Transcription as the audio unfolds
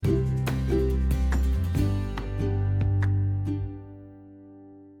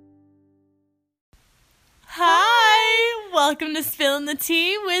welcome to Spilling the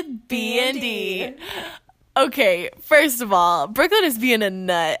Tea with B&D. Okay, first of all, Brooklyn is being a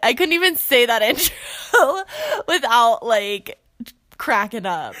nut. I couldn't even say that intro without, cracking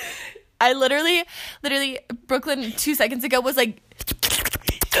up. I literally, Brooklyn 2 seconds ago was like,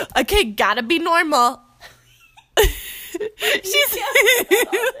 okay, gotta be normal. She's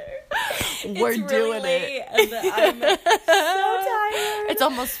we're it's doing really it. And I'm so tired. It's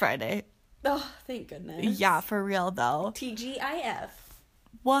almost Friday. Oh, thank goodness. Yeah, for real though. TGIF.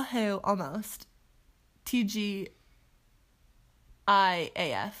 Wahoo, almost. TGIAF.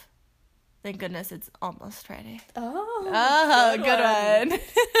 Thank goodness it's almost Friday. Oh, good one.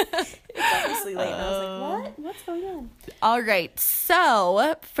 It's obviously late. And I was like, what? What's going on? All right.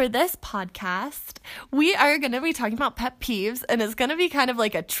 So for this podcast, we are going to be talking about pet peeves, and it's going to be kind of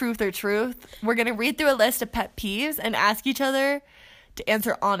like a truth or truth. We're going to read through a list of pet peeves and ask each other to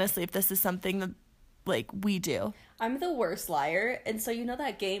answer honestly if this is something that, we do. I'm the worst liar. And so you know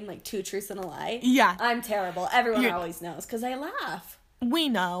that game, Two Truths and a Lie? Yeah. I'm terrible. Everyone always knows because I laugh. We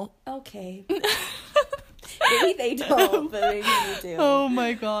know. Okay. Maybe they don't, but maybe you do. Oh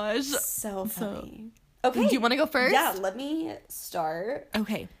my gosh. So funny. Okay. Do you want to go first? Yeah, let me start.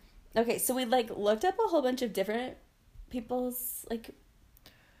 Okay. Okay, so we looked up a whole bunch of different people's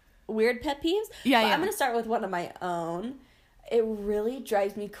weird pet peeves. Yeah, I'm gonna start with one of my own. It really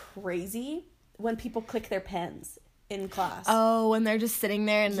drives me crazy when people click their pens in class. Oh, when they're just sitting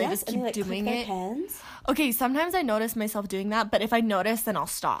there and they just keep and doing click it. Their pens. Okay, sometimes I notice myself doing that, but if I notice, then I'll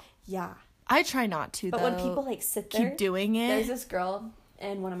stop. Yeah. I try not to, but though. when people sit there, keep doing it. There's this girl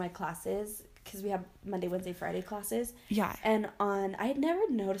in one of my classes because we have Monday, Wednesday, Friday classes. Yeah. And I had never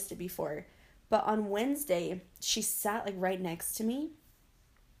noticed it before, but on Wednesday she sat right next to me,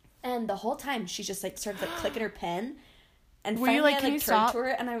 and the whole time she just started clicking her pen, and Were finally you I can you turned stop? to her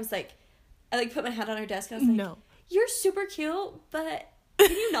and I was I put my hand on her desk and I was like, no, you're super cute, but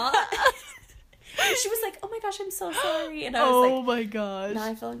can you not? And she was like, oh my gosh, I'm so sorry. And I was oh my gosh. now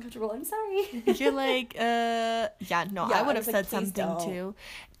I feel uncomfortable. I'm sorry. You're yeah, no, Yeah, I would I have was said please something don't. too.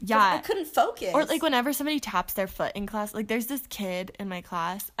 I Yeah. couldn't focus. Or whenever somebody taps their foot in class, there's this kid in my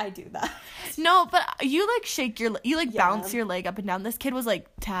class. I do that. No, but you shake your, you bounce Yeah. your leg up and down. This kid was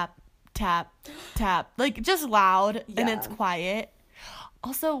tap, tap, tap, just loud and it's Yeah. quiet.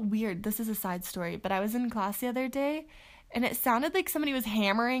 Also weird, this is a side story, but I was in class the other day and it sounded like somebody was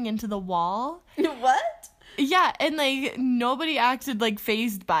hammering into the wall. What? Yeah, and nobody acted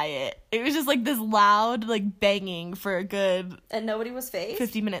phased by it. It was just this loud banging for a good And nobody was phased?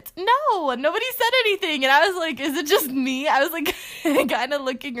 50 minutes. No, nobody said anything. And I was like, is it just me? I was kind of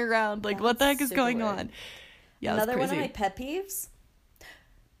looking around what the heck is going weird. on? Yeah, Another it was one crazy. of my pet peeves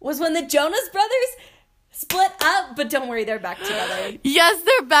was when the Jonas Brothers split up, but don't worry, they're back together. Yes,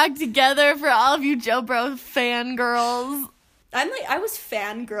 they're back together for all of you Joe Bro fangirls. I was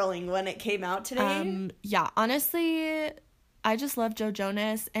fangirling when it came out today. Yeah, honestly, I just love Joe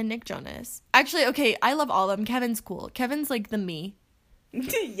Jonas and Nick Jonas. Actually, okay, I love all of them. Kevin's cool. Kevin's the me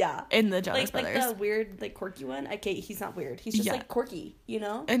Yeah. in the Jonas Brothers. Like the weird, quirky one. Okay, he's not weird. He's just quirky, you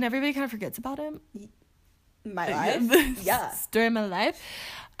know? And everybody kind of forgets about him. My life? Yeah. Story of my life.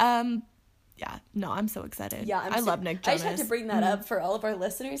 Yeah, no, I'm so excited. Yeah, I love Nick Jonas. I just had to bring that up for all of our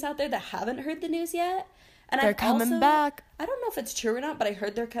listeners out there that haven't heard the news yet. And they're coming back. I don't know if it's true or not, but I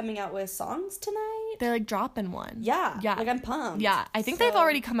heard they're coming out with songs tonight. They're dropping one. Yeah. Yeah. I'm pumped. Yeah, I think they've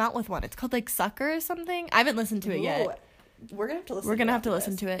already come out with one. It's called Sucker or something. I haven't listened to it yet. We're gonna have to listen. We're gonna have to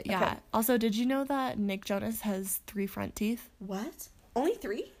listen to it. Yeah. Okay. Also, did you know that Nick Jonas has 3 front teeth? What? Only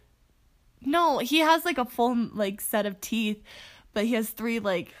 3? No, he has a full set of teeth, but he has 3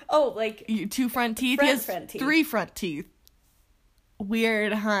 2 front teeth. He has front teeth. 3 front teeth.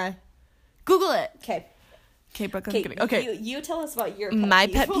 Weird, huh? Google it. Okay. Okay, Brooklyn's gonna. Okay. You tell us about your pet My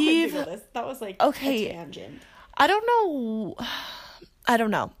peeve. pet while I peeve? Google this. That was Okay. a tangent. I don't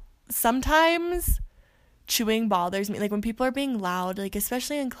know. Sometimes chewing bothers me. When people are being loud,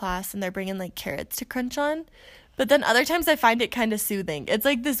 especially in class and they're bringing carrots to crunch on. But then other times I find it kind of soothing. It's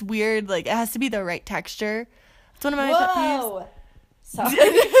this weird, it has to be the right texture. It's one of my pet peeves. Whoa. Sorry.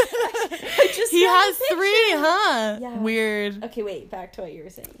 I just He saw has the 3, picture. huh? Yeah. Weird. Okay, wait. Back to what you were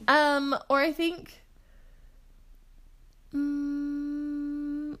saying. Or I think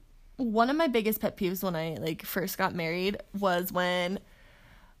one of my biggest pet peeves when I first got married was when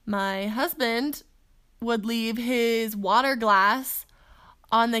my husband would leave his water glass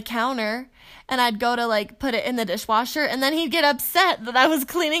on the counter and I'd go to put it in the dishwasher and then he'd get upset that I was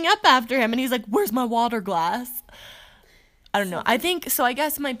cleaning up after him and he's like, where's my water glass? I don't know. I think, so I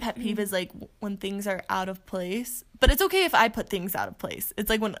guess my pet peeve is, like, when things are out of place. But it's okay if I put things out of place. It's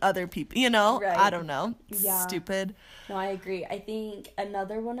like when other people, you know? Right. I don't know. Yeah. Stupid. No, I agree. I think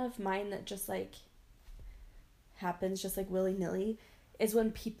another one of mine that just, like, happens just, like, willy-nilly is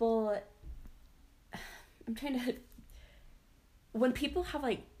when people... when people have,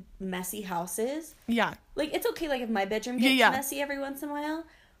 like, messy houses. Yeah. Like, it's okay, like, if my bedroom gets messy every once in a while.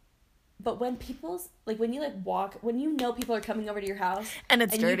 But when people's, like, when you, like, walk, when you know people are coming over to your house. And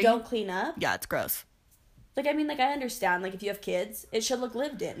it's dirty. You don't clean up. Yeah, it's gross. Like, I mean, like, I understand, like, if you have kids, it should look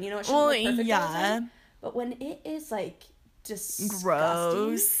lived in. You know, it should look perfect all the time. But when it is, like, disgusting.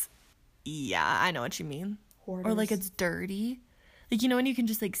 Gross. Yeah, I know what you mean. Hoarders. Or, like, it's dirty. Like, you know when you can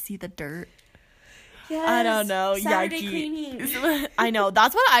just, like, see the dirt? Yes. I don't know. Saturday Yucky. cleaning. I know.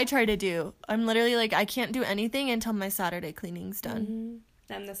 That's what I try to do. I'm literally, like, I can't do anything until my Saturday cleaning's done. Mm-hmm.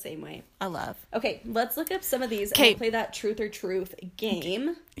 I'm the same way. I love. Okay, let's look up some of these and we'll play that truth or truth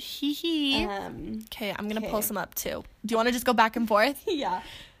game. Hee hee. Okay, I'm gonna pull some up too. Do you want to just go back and forth? Yeah.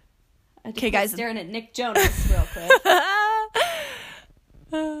 Okay, guys. Staring at Nick Jonas real quick.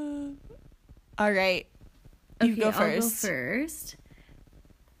 All right. You go first. I'll go first.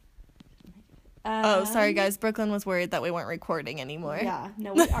 Oh, sorry, guys. Brooklyn was worried that we weren't recording anymore. Yeah,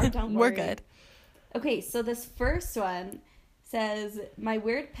 no, we are. Don't worry. We're good. Okay, so this first one says, my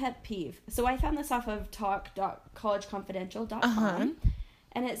weird pet peeve. So I found this off of talk.collegeconfidential.com.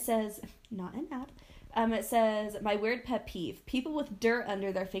 And it says, not an ad. It says, my weird pet peeve. People with dirt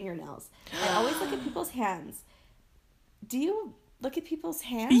under their fingernails. I always look at people's hands. Do you look at people's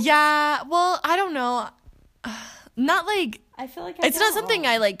hands? Yeah, well, I don't know. Not like... I feel like it's not something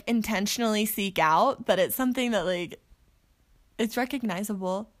I, like, intentionally seek out, but it's something that, like, it's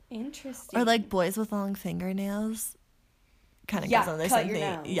recognizable. Interesting. Or, like, boys with long fingernails. Kind of goes on the same thing.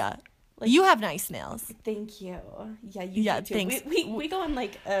 Nails. Yeah. Like, you have nice nails. Thank you. Yeah, you do too. Thanks. We go on,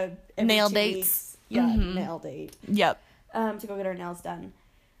 like, nail dates. Weeks. Yeah, nail date. Yep. To go get our nails done.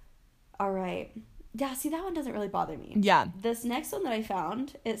 All right. Yeah, see, that one doesn't really bother me. Yeah. This next one that I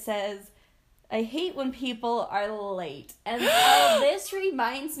found, it says, I hate when people are late. And so this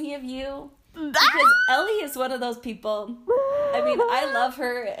reminds me of you. Because Ellie is one of those people. I mean, I love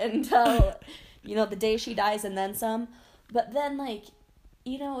her until, you know, the day she dies and then some. But then, like,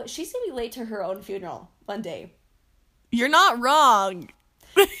 you know, she's going to be late to her own funeral one day. You're not wrong.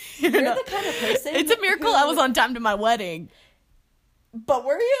 You're the kind of person. It's a miracle I was on time to my wedding. But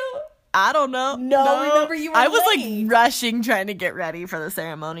were you? I don't know. No, remember you were I was late. like rushing trying to get ready for the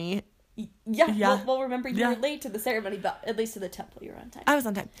ceremony. Yeah. Well, remember you were late to the ceremony, but at least to the temple you were on time. I was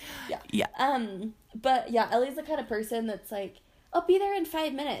on time. Yeah. But yeah, Ellie's the kind of person that's like, I'll be there in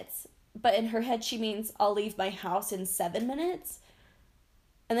 5 minutes. But in her head, she means I'll leave my house in 7 minutes.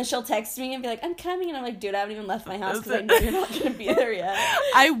 And then she'll text me and be like, I'm coming. And I'm like, dude, I haven't even left my house because I know you're not going to be there yet.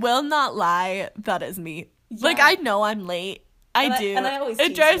 I will not lie. That is me. Yeah. Like, I know I'm late. I do. And I always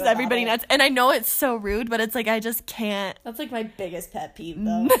it drives everybody nuts. And I know it's so rude, but it's like, I just can't. That's like my biggest pet peeve,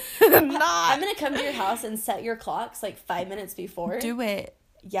 though. I'm going to come to your house and set your clocks like 5 minutes before. Do it.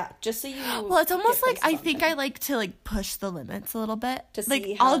 Yeah, just so you. Well, it's almost like I think I like to like push the limits a little bit. To like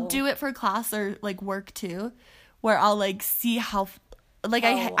see how... I'll do it for class or like work too, where I'll like see how like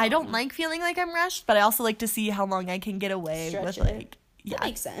I don't like feeling like I'm rushed, but I also like to see how long I can get away with like. Yeah, that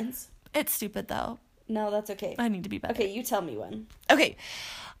makes sense. It's stupid though. No, that's okay. I need to be better. Okay, you tell me one. Okay,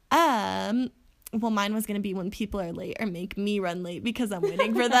 well, mine was gonna be when people are late or make me run late because I'm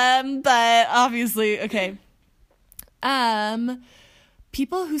waiting for them, but obviously, okay.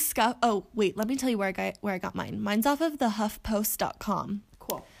 People who scuff... Oh, wait, let me tell you where I got mine. Mine's off of the HuffPost.com.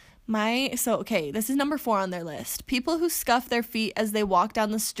 Cool. Okay, this is number 4 on their list. People who scuff their feet as they walk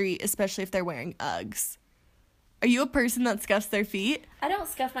down the street, especially if they're wearing Uggs. Are you a person that scuffs their feet? I don't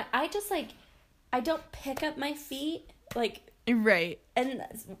scuff I just, like... I don't pick up my feet, like... Right. And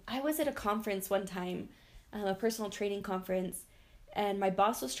I was at a conference one time, a personal training conference, and my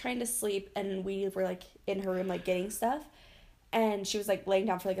boss was trying to sleep, and we were, like, in her room, like, getting stuff. And she was, like, laying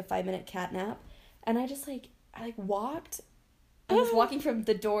down for, like, a 5-minute cat nap. And I just, like, walked. I was walking from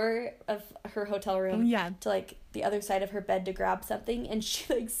the door of her hotel room to, like, the other side of her bed to grab something. And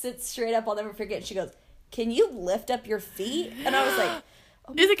she, like, sits straight up. I'll never forget. And she goes, can you lift up your feet? And I was like,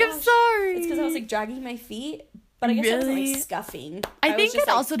 oh my gosh. I'm sorry. It's because I was, like, dragging my feet. But I guess I wasn't, like, scuffing. I think it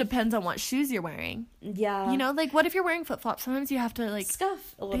also depends on what shoes you're wearing. Yeah. You know, like, what if you're wearing flip-flops? Sometimes you have to, like...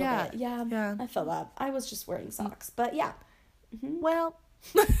 Scuff a little bit. Yeah. I feel that. I was just wearing socks. But, yeah. Mm-hmm. Well,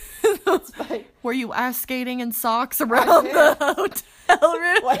 that's fine. Were you ass skating in socks around the hotel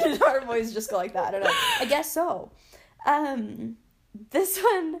room? Why did our voice just go like that? I don't know. I guess so. This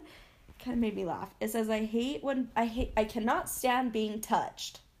one, kind of made me laugh. It says, I cannot stand being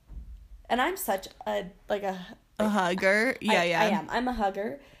touched. And I'm such a hugger. Yeah. I am. I'm a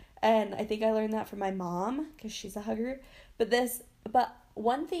hugger. And I think I learned that from my mom because she's a hugger. But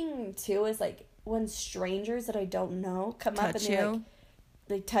one thing too is like when strangers that I don't know come up and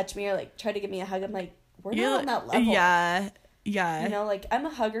they touch me or like try to give me a hug, I'm like, we're not on that level. Yeah. You know, like I'm a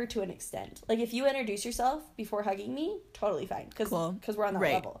hugger to an extent. Like if you introduce yourself before hugging me, totally fine because we're on that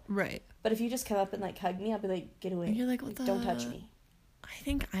level. Right. But if you just come up and like hug me, I'll be like, get away. And you're like, what the... Don't touch me. I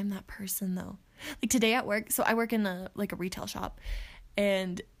think I'm that person though. Like today at work, so I work in a retail shop,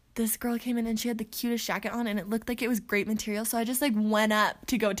 and this girl came in and she had the cutest jacket on and it looked like it was great material, so I just like went up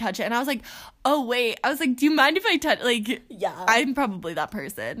to go touch it and I was like, oh wait, I was like, do you mind if I touch, like, yeah, I'm probably that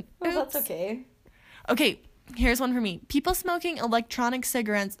person. Well, that's okay. Okay, here's one for me. People smoking electronic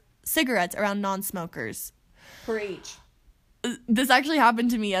cigarettes around non-smokers. Preach. This actually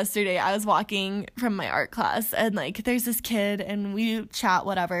happened to me yesterday. I was walking from my art class and like there's this kid and we chat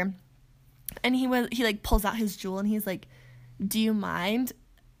whatever, and he like pulls out his jewel and he's like, do you mind?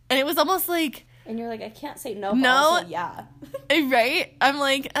 And it was almost like... And you're like, I can't say no, but also, yeah. Right? I'm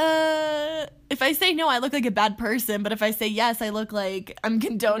like, if I say no, I look like a bad person. But if I say yes, I look like I'm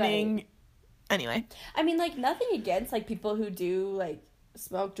condoning... Right. Anyway. I mean, like, nothing against, like, people who do, like,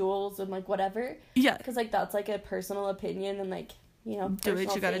 smoke jewels and, like, whatever. Yeah. Because, like, that's, like, a personal opinion and, like, you know, do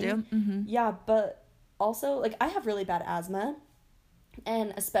what you gotta do. Mm-hmm. Yeah, but also, like, I have really bad asthma.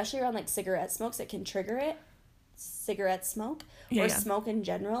 And especially around, like, cigarette smokes, it can trigger it. Cigarette smoke or smoke in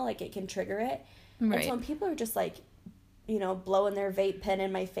general, like it can trigger it. Right. And so when people are just like, you know, blowing their vape pen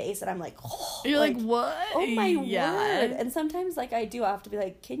in my face and I'm like, oh, you're like what? Oh my word. And sometimes like I do have to be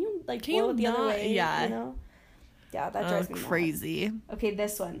like, can you blow it the other way? Yeah. You know? Yeah, that drives me crazy. Nuts. Okay,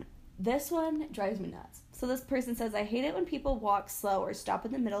 this one drives me nuts. So this person says, I hate it when people walk slow or stop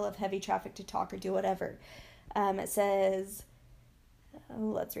in the middle of heavy traffic to talk or do whatever. It says,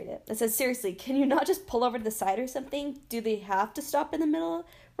 let's read it. It says, seriously, can you not just pull over to the side or something? Do they have to stop in the middle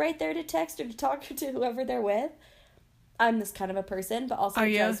right there to text or to talk to whoever they're with? I'm this kind of a person, but also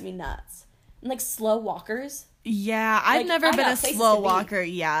it drives me nuts. And like slow walkers. Yeah, I've never been a slow walker.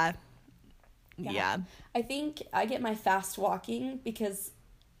 Yeah. I think I get my fast walking because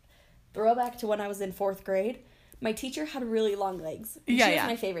throwback to when I was in 4th grade, my teacher had really long legs. She was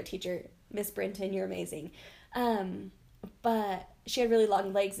my favorite teacher. Miss Brinton, you're amazing. But she had really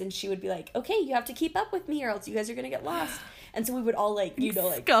long legs and she would be like, okay, you have to keep up with me or else you guys are going to get lost. And so we would all like, you know,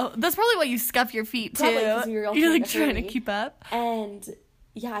 like... That's probably why you scuff your feet too. You're like trying to keep up. And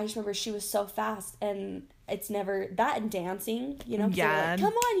yeah, I just remember she was so fast and it's never... That and dancing, you know? Yeah. Like,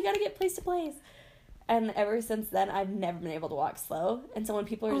 come on, you got to get place to place. And ever since then, I've never been able to walk slow. And so when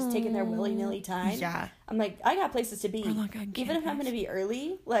people are just taking their willy-nilly time, I'm like, I got places to be. Even if I'm going to be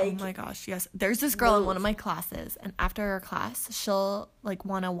early, like... Oh my gosh, yes. There's this girl in one of my classes, and after her class, she'll, like,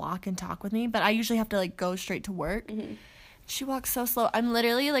 want to walk and talk with me, but I usually have to, like, go straight to work. Mm-hmm. She walks so slow. I'm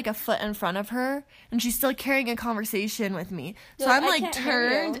literally, like, a foot in front of her, and she's still carrying a conversation with me. So I'm, like,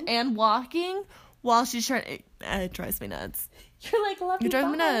 turned and walking while she's trying... It drives me nuts. You're, like, left It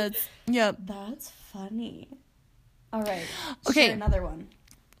drives me nuts. Yep. That's funny. All right. Okay. Share another one.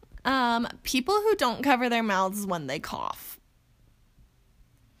 People who don't cover their mouths when they cough.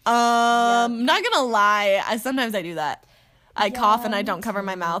 Not gonna lie, sometimes I do that. I cough and I don't cover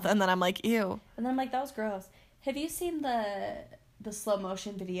my mouth, and then I'm like, ew. And then I'm like, that was gross. Have you seen the slow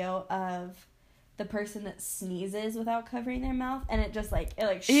motion video of the person that sneezes without covering their mouth, and it just like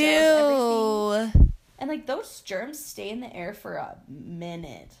shows everything? And like those germs stay in the air for a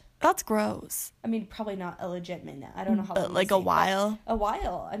minute. That's gross. I mean, probably not a legit minute. I don't know how long. Like a while? A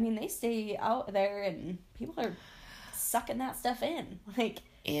while. I mean, they stay out there and people are sucking that stuff in. Like,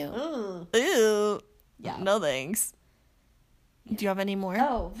 ew. Ew. Yeah. No thanks. Yeah. Do you have any more?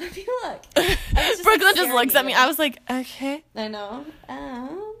 Oh, let me look. Brooklyn just looks at me. I was like, okay. I know.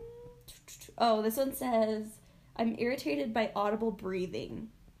 This one says, I'm irritated by audible breathing.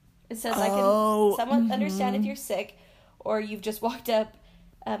 It says, I can somewhat understand if you're sick or you've just walked up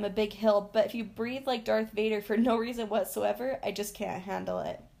a big hill, but if you breathe like Darth Vader for no reason whatsoever, I just can't handle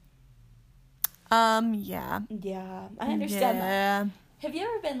it. Yeah. Yeah, I understand that. Have you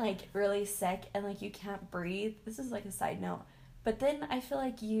ever been, like, really sick and, like, you can't breathe? This is, like, a side note. But then I feel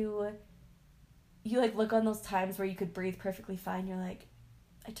like you like, look on those times where you could breathe perfectly fine. You're like,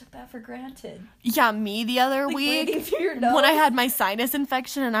 I took that for granted. Yeah, me the other week breathing through your nose. When I had my sinus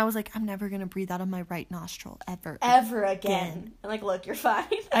infection and I was like, I'm never going to breathe out of my right nostril ever again. And like, look, you're fine.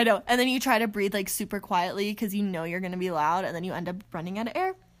 I know. And then you try to breathe like super quietly because you know you're going to be loud and then you end up running out of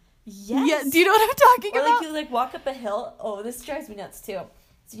air. Yes. Yeah. Do you know what I'm talking about? Or like you like walk up a hill. Oh, this drives me nuts too.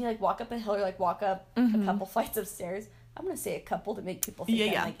 So you, like, walk up a hill or, like, walk up a couple flights of stairs. I'm going to say a couple to make people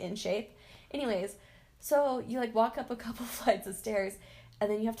think I'm, like, in shape. Anyways, so you, like, walk up a couple flights of stairs, and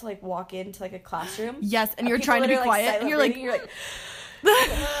then you have to, like, walk into, like, a classroom. Yes, and you're trying to be quiet, and you're like...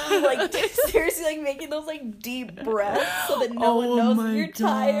 like, seriously, like, making those, like, deep breaths so that no one knows that you're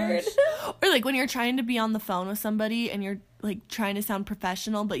tired. Or, like, when you're trying to be on the phone with somebody, and you're, like, trying to sound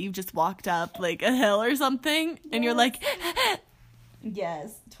professional, but you've just walked up, like, a hill or something, and you're like...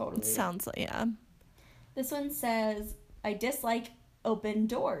 Yes, totally. Sounds like, yeah. This one says, I dislike open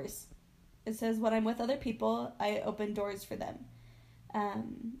doors. It says, when I'm with other people, I open doors for them.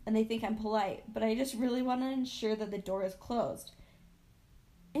 And they think I'm polite, but I just really want to ensure that the door is closed.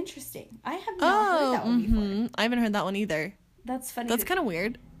 Interesting. I have not heard that one before. I haven't heard that one either. That's funny. That's kind of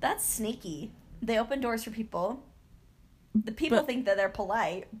weird. That's sneaky. They open doors for people. The people think that they're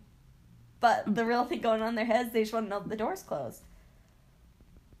polite, but the real thing going on in their heads, they just want to know that the door's closed.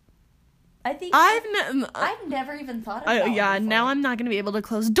 I think I've never even thought of that. Yeah, now I'm not going to be able to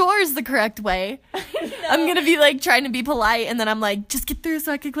close doors the correct way. I'm going to be, like, trying to be polite, and then I'm like, just get through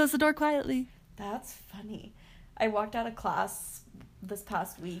so I can close the door quietly. That's funny. I walked out of class this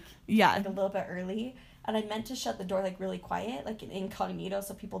past week. Yeah. Like, a little bit early, and I meant to shut the door, like, really quiet, like, incognito,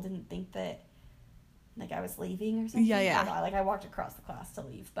 so people didn't think that, like, I was leaving or something. Yeah. Like, I walked across the class to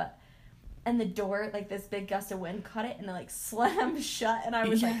leave, but... And the door, like, this big gust of wind caught it, and it, like, slammed shut, and I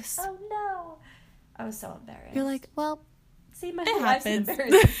was like, oh, no. I was so embarrassed. You're like, well, see, my whole life's an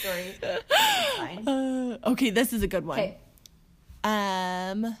embarrassing story. It's fine. Okay, this is a good one. Okay.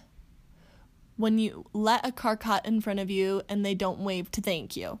 When you let a car cut in front of you, and they don't wave to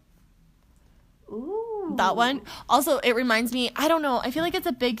thank you. Ooh. That one. Also, it reminds me, I don't know, I feel like it's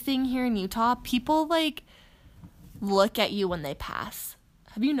a big thing here in Utah. People, like, look at you when they pass.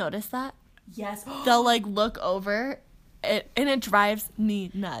 Have you noticed that? Yes. They'll, like, look over, and it drives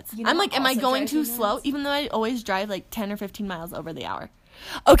me nuts. You know, I'm like, am I going too slow? Even though I always drive, like, 10 or 15 miles over the hour.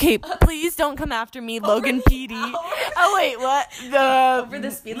 Okay, please don't come after me, Logan PD. Oh, wait, what? Over the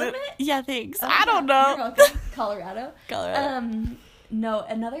speed limit? Yeah, thanks. Oh, I don't know. You're welcome. Colorado. Colorado. No,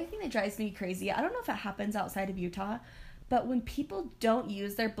 another thing that drives me crazy, I don't know if it happens outside of Utah, but when people don't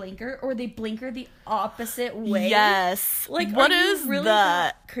use their blinker or they blinker the opposite way. Yes. Like, what is really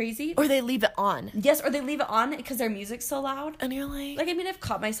that? Crazy? Or they leave it on. Yes, or they leave it on because their music's so loud. And you're like... Like, I mean, I've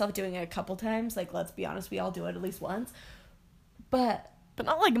caught myself doing it a couple times. Like, let's be honest, we all do it at least once. But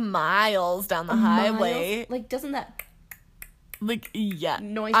not, like, miles down the highway. Like, doesn't that... Like, yeah.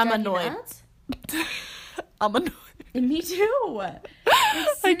 Noise I'm drive you annoyed. nuts? I'm annoyed. Me too. Like,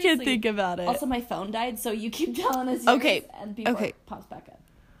 I can't think about it. Also, my phone died, so you keep telling us okay. And before it pops back up.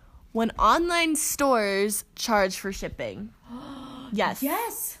 When online stores charge for shipping. Yes.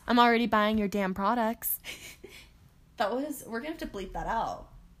 Yes. I'm already buying your damn products. We're gonna have to bleep that out.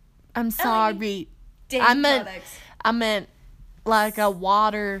 I'm sorry. Damn products. I meant like a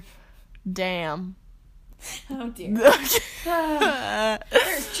water dam. Oh dear.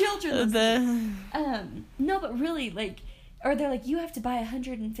 There's children. No, but really, like, or they're like, you have to buy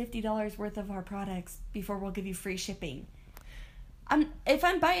 $150 worth of our products before we'll give you free shipping. If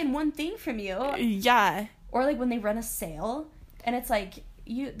I'm buying one thing from you, yeah. Or like when they run a sale and it's like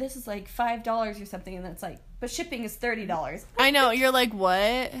this is like $5 or something, and it's like, but shipping is $30. I know. You're like,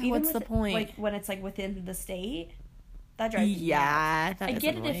 what? What's the point? Like when it's like within the state. That drives me nuts. I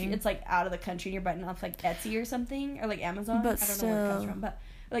get annoying. It if it's like out of the country and you're buying off like Etsy or something, or like Amazon. But I don't know where it comes from, but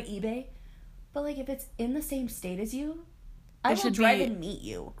or like eBay. But like if it's in the same state as you, I will drive and meet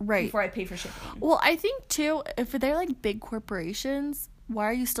you before I pay for shipping. Well, I think too, if they're like big corporations, why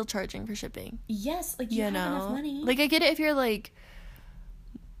are you still charging for shipping? Yes, like you have enough money. Like I get it if you're like,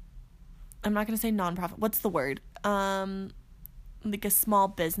 I'm not gonna say nonprofit. What's the word? Like a small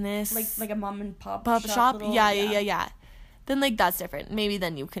business, like a mom and pop shop. Little, yeah. Then, like, that's different. Maybe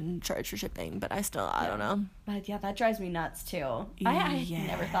then you can charge for shipping, but I don't know. But, yeah, that drives me nuts, too. I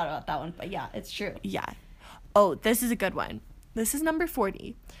never thought about that one, but, yeah, it's true. Yeah. Oh, this is a good one. This is number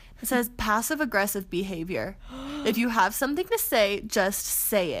 40. It says, passive-aggressive behavior. If you have something to say, just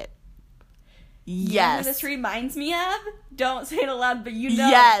say it. Yes. You know who this reminds me of? Don't say it aloud, but you know.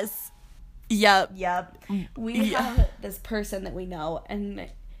 Yes. Yep. We have this person that we know, and,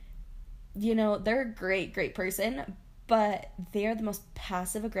 you know, they're a great, great person, but they're the most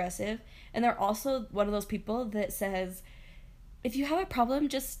passive-aggressive, and they're also one of those people that says, if you have a problem,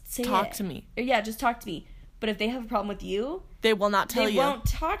 just say Talk to me. Yeah, just talk to me. But if they have a problem with you, they will not tell you. They won't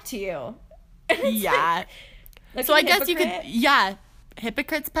talk to you. Yeah. Like so I guess you could,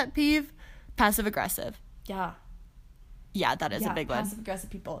 hypocrite's pet peeve, passive-aggressive. Yeah. Yeah, that is a big one. Passive-aggressive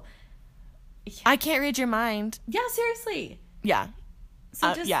people. I can't read your mind. Yeah, seriously. Yeah.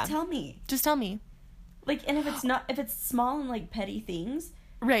 So just tell me. Just tell me. Like, and if it's small and, like, petty things.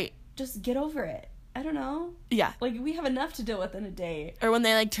 Right. Just get over it. I don't know. Yeah. Like, we have enough to deal with in a day. Or when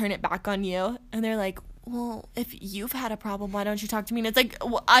they, like, turn it back on you and they're like, well, if you've had a problem, why don't you talk to me? And it's like,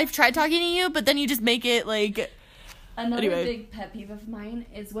 well, I've tried talking to you, but then you just make it, like... Another big pet peeve of mine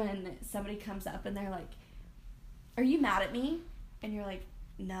is when somebody comes up and they're like, are you mad at me? And you're like,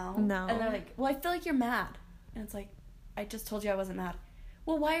 no. No. And they're like, well, I feel like you're mad. And it's like, I just told you I wasn't mad.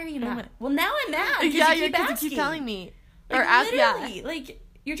 Well, why are you mad? Well, now I'm mad. Yeah, because you keep telling me. Like, literally. Like,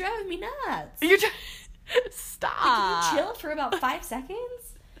 you're driving me nuts. Stop. Like, can you chill for about 5 seconds?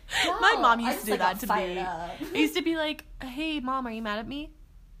 No, my mom used to do that to me. I used to be like, hey, Mom, are you mad at me?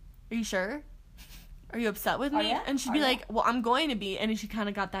 Are you sure? Are you upset with me? And she'd be like, well, I'm going to be. And she kind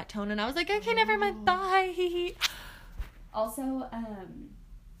of got that tone. And I was like, okay, never mind. Bye. Also,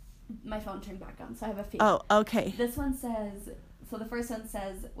 my phone turned back on, so I have a feed. Oh, okay. This one says... So the first one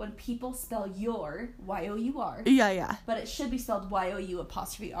says, when people spell your, Y-O-U-R. Yeah. But it should be spelled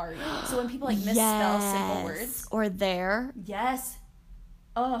Y-O-U''R-E. So when people, like, misspell single words. Or there. Yes.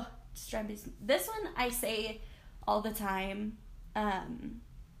 Oh, just drive me. This one I say all the time.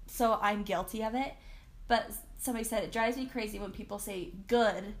 So I'm guilty of it. But somebody said it drives me crazy when people say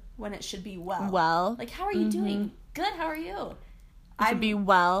good when it should be well. Well. Like, how are you doing? Good, how are you? It should be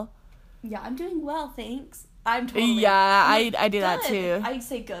well. Yeah, I'm doing well, thanks. I'm totally... Yeah, I do good. that too. I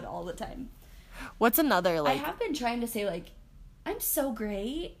say good all the time. What's another, like... I have been trying to say, like, I'm so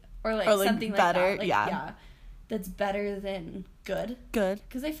great. Or, like something better, like that. Like, yeah. That's better than good. Good.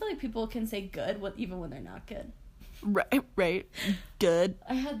 Because I feel like people can say good even when they're not good. Right. Good.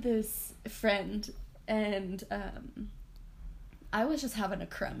 I had this friend, and I was just having a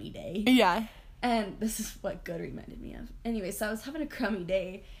crummy day. Yeah. And this is what good reminded me of. Anyway, so I was having a crummy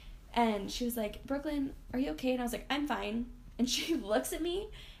day, and she was like, Brooklyn, are you okay? And I was like, I'm fine. And she looks at me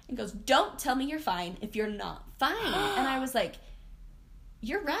and goes, don't tell me you're fine if you're not fine. And I was like,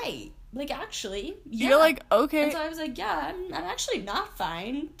 you're right. Like, actually, yeah. You're like, okay. And so I was like, yeah, I'm actually not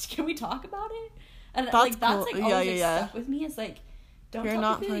fine. Can we talk about it? And that's like, cool. that's like always stuck with me. It's like, don't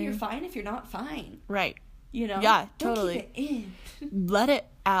tell people you're fine if you're not fine. Right. You know? Yeah, totally. Don't keep it in. Let it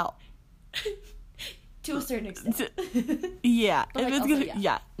out. To a certain extent. Yeah. But like, also,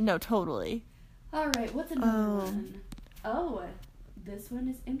 yeah. No, totally. All right, what's another one? Oh, this one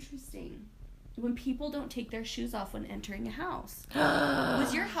is interesting. When people don't take their shoes off when entering a house.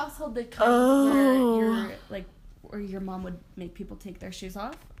 Was your household the kind where you're like, or your mom would make people take their shoes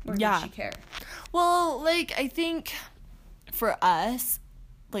off? Or did she care? Well, like, I think for us,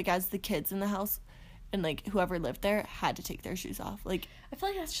 like, as the kids in the house, and, like, whoever lived there had to take their shoes off. Like, I feel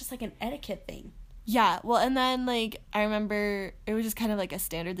like that's just, like, an etiquette thing. Yeah, well, and then, like, I remember it was just kind of, like, a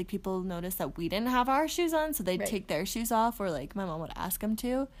standard. Like, people noticed that we didn't have our shoes on, so they'd take their shoes off, or, like, my mom would ask them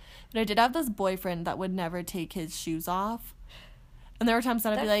to. But I did have this boyfriend that would never take his shoes off. And there were times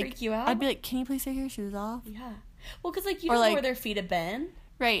that I'd be like... freak you out? I'd be like, can you please take your shoes off? Yeah. Well, because, like, you don't know where their feet have been.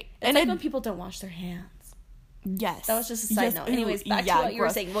 Right. It's like when people don't wash their hands. Yes. That was just a side note. Anyways, back to what you were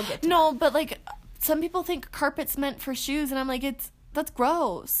saying. We'll get to that. But, like, some people think carpet's meant for shoes, and I'm like, that's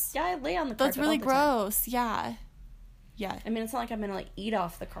gross. Yeah, I lay on the carpet. That's really gross. Yeah. Yeah. I mean, it's not like I'm going to, like, eat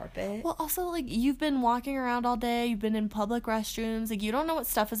off the carpet. Well, also, like, you've been walking around all day. You've been in public restrooms. Like, you don't know what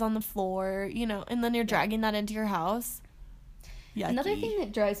stuff is on the floor, you know, and then you're dragging that into your house. Yucky. Another thing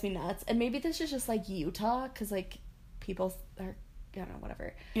that drives me nuts, and maybe this is just, like, Utah, because, like, people are, I don't know,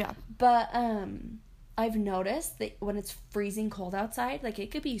 whatever. Yeah. But, I've noticed that when it's freezing cold outside, like,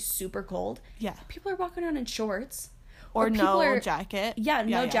 it could be super cold. Yeah. People are walking around in shorts. Or no jacket. Yeah,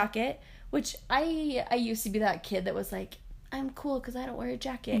 no jacket. Which I used to be that kid that was like, I'm cool because I don't wear a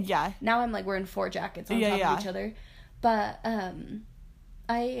jacket. Yeah. Now I'm like wearing 4 jackets on top of each other. But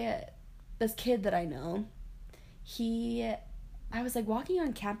this kid that I know, I was like walking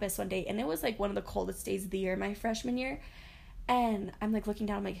on campus one day, and it was like one of the coldest days of the year, my freshman year. And I'm like looking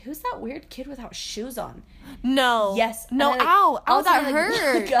down, I'm like, who's that weird kid without shoes on? No. Yes. No, ow, that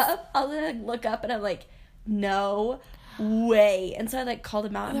hurts. I'll look up and I'm like, no way. And so I like called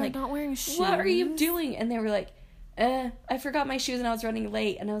him out. I'm like, not wearing shoes. What are you doing? And they were like, I forgot my shoes and I was running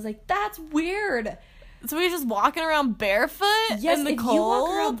late. And I was like, that's weird. So we're just walking around barefoot in the cold? If you walk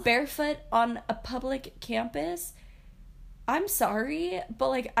around barefoot on a public campus, I'm sorry, but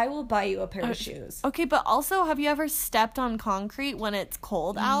like I will buy you a pair of shoes. Okay, but also, have you ever stepped on concrete when it's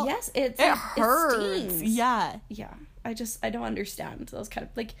cold out? Yes, it hurts. It stings. Yeah. Yeah. I don't understand those kind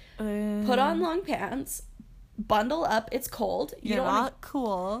of like put on long pants. Bundle up. It's cold. You're not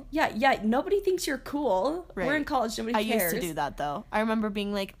cool. Yeah. Nobody thinks you're cool. Right. We're in college. Nobody cares. I used to do that, though. I remember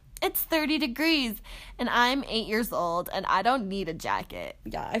being like, it's 30 degrees and I'm 8 years old and I don't need a jacket.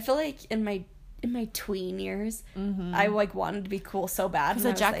 Yeah, I feel like in my tween years, I like wanted to be cool so bad.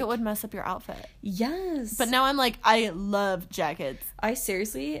 Because a jacket would mess up your outfit. Yes. But now I'm like, I love jackets. I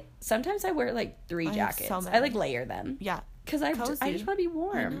seriously, sometimes I wear like 3 jackets. so I like layer them. Yeah. Because I just want to be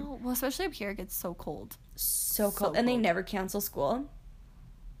warm. I know. Well, especially up here, it gets so cold. So cold. And they never cancel school.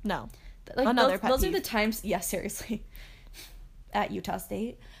 No. Like Another those are the times, yeah, seriously. At Utah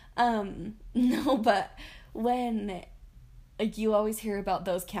State. No, but when like you always hear about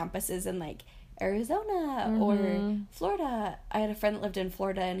those campuses in like Arizona or Florida. I had a friend that lived in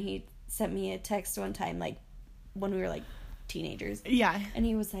Florida and he sent me a text one time, like when we were like teenagers. Yeah. And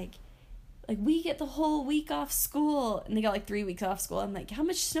he was like we get the whole week off school, and they got like 3 weeks off school. I'm like, how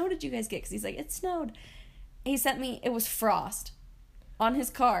much snow did you guys get? Because he's like, it snowed. He sent me, it was frost on his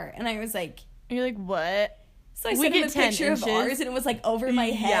car, and I was like, and you're like, what? So I sent him a picture of ours, and it was like over my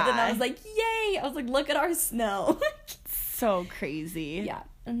head, and I was like, yay! I was like, look at our snow. So crazy. Yeah,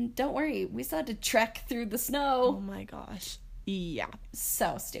 and don't worry, we still had to trek through the snow. Oh my gosh. Yeah.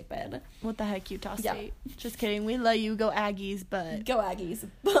 So stupid. What the heck, Utah State? Yeah. Just kidding. We let you go Aggies, but... Go Aggies.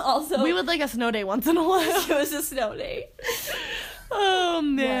 But also... We would like a snow day once in a while. It was a snow day. Oh,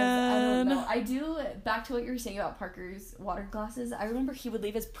 man. I don't know. I do, back to what you were saying about Parker's water glasses, I remember he would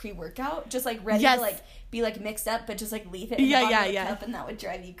leave his pre-workout just, like, ready to, like, be, like, mixed up, but just, like, leave it in the bottom of the cup, and that would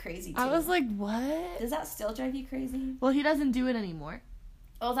drive you crazy, too. I was like, what? Does that still drive you crazy? Well, he doesn't do it anymore.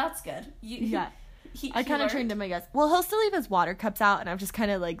 Oh, that's good. Yeah. I kind of trained him, I guess. Well, he'll still leave his water cups out, and I've just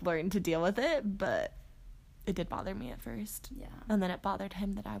kind of, like, learned to deal with it, but it did bother me at first. Yeah. And then it bothered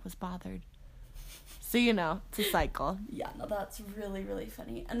him that I was bothered. So, you know, it's a cycle. Yeah, no, that's really, really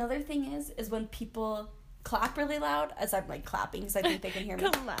funny. Another thing is when people clap really loud, as I'm, like, clapping, because I think they can hear me.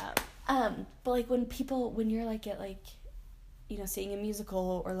 Clap. But, like, when you're, like, at, like, you know, seeing a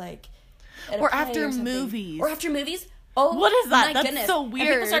musical, or, like, or after movies. Or after movies. Oh, what is that? That's goodness. so weird.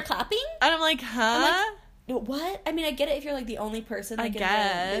 And people start clapping? And I'm like, huh? I'm like, what? I mean, I get it if you're, like, the only person, like, in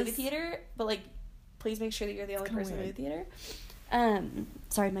the movie theater, but, like, please make sure that you're the only person in the movie theater.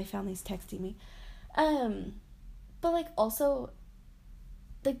 Sorry, my family's texting me. But, like, also,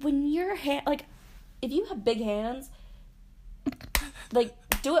 like, when your hand, like, if you have big hands, like,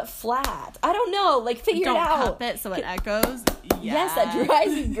 do it flat. I don't know, like, figure it out. Don't cup it so it echoes. Yes, that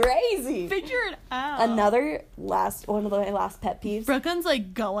drives me crazy. Figure it out. One of my last pet peeves. Brooklyn's,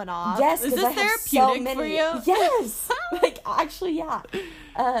 like, going off. Yes, is this I therapeutic for you? Yes. Like, actually, yeah.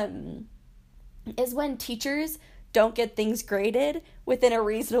 Is when teachers don't get things graded within a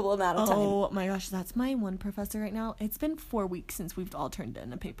reasonable amount of time. Oh my gosh, that's my one professor right now. It's been 4 weeks since we've all turned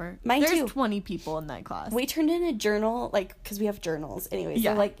in a paper. Mine too. There's 20 people in that class. We turned in a journal, like, because we have journals. Anyways,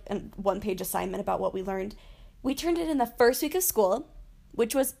 they're like a 1-page assignment about what we learned. We turned it in the first week of school,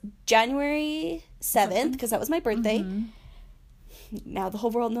 which was January 7th, because that was my birthday. Mm-hmm. Now the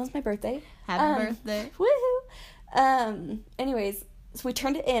whole world knows my birthday. Happy birthday. Woohoo! Anyways, so we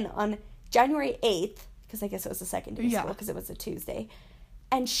turned it in on January 8th, because I guess it was the second day of school, because it was a Tuesday.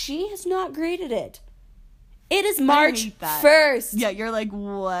 And she has not graded it. It is March 1st. Yeah, you're like,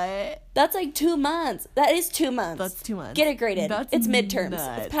 what? That's like 2 months. That is 2 months. That's 2 months. Get it graded. It's midterms.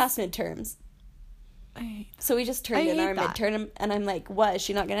 Nuts. It's past midterms. So we just turned in our midterm, and I'm like, what? Is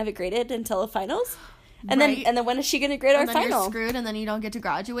she not going to have it graded until the finals? And then when is she going to grade our final? You're screwed, and then you don't get to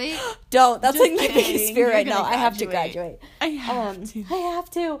graduate? Don't. That's just like my biggest fear right now. I have to graduate. I have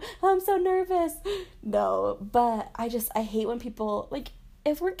to. I'm so nervous. No, but I hate when people, like,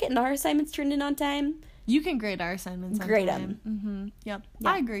 if we're getting our assignments turned in on time. You can grade our assignments on time. Grade them. Mm-hmm. Yep.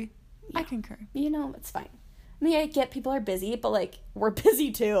 Yeah. I agree. Yeah. I concur. You know, it's fine. I mean, I get people are busy, but, like, we're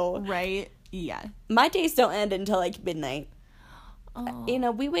busy too. Right. Yeah. My days don't end until, like, midnight. Oh. You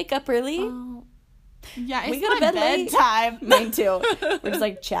know, we wake up early. Oh. Yeah, we go to bed bedtime. Mine too. We're just,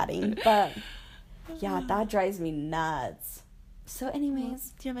 like, chatting. But, yeah, that drives me nuts. So,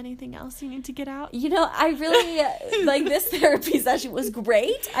 anyways. Do you have anything else you need to get out? You know, I really, like, this therapy session was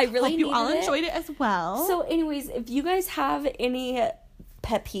great. I really hope you all enjoyed it as well. So, anyways, if you guys have any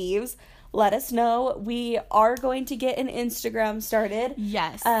pet peeves, let us know. We are going to get an Instagram started.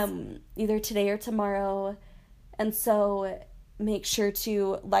 Yes. Either today or tomorrow. And so make sure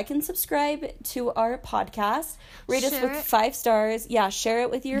to like and subscribe to our podcast. Rate us with 5 stars. Yeah, share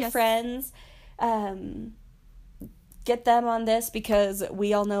it with your friends. Get them on this because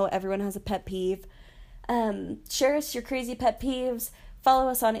we all know everyone has a pet peeve. Share us your crazy pet peeves.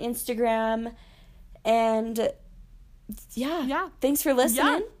 Follow us on Instagram. And yeah. Thanks for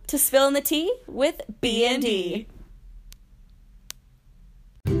listening to Spilling the Tea with B&D.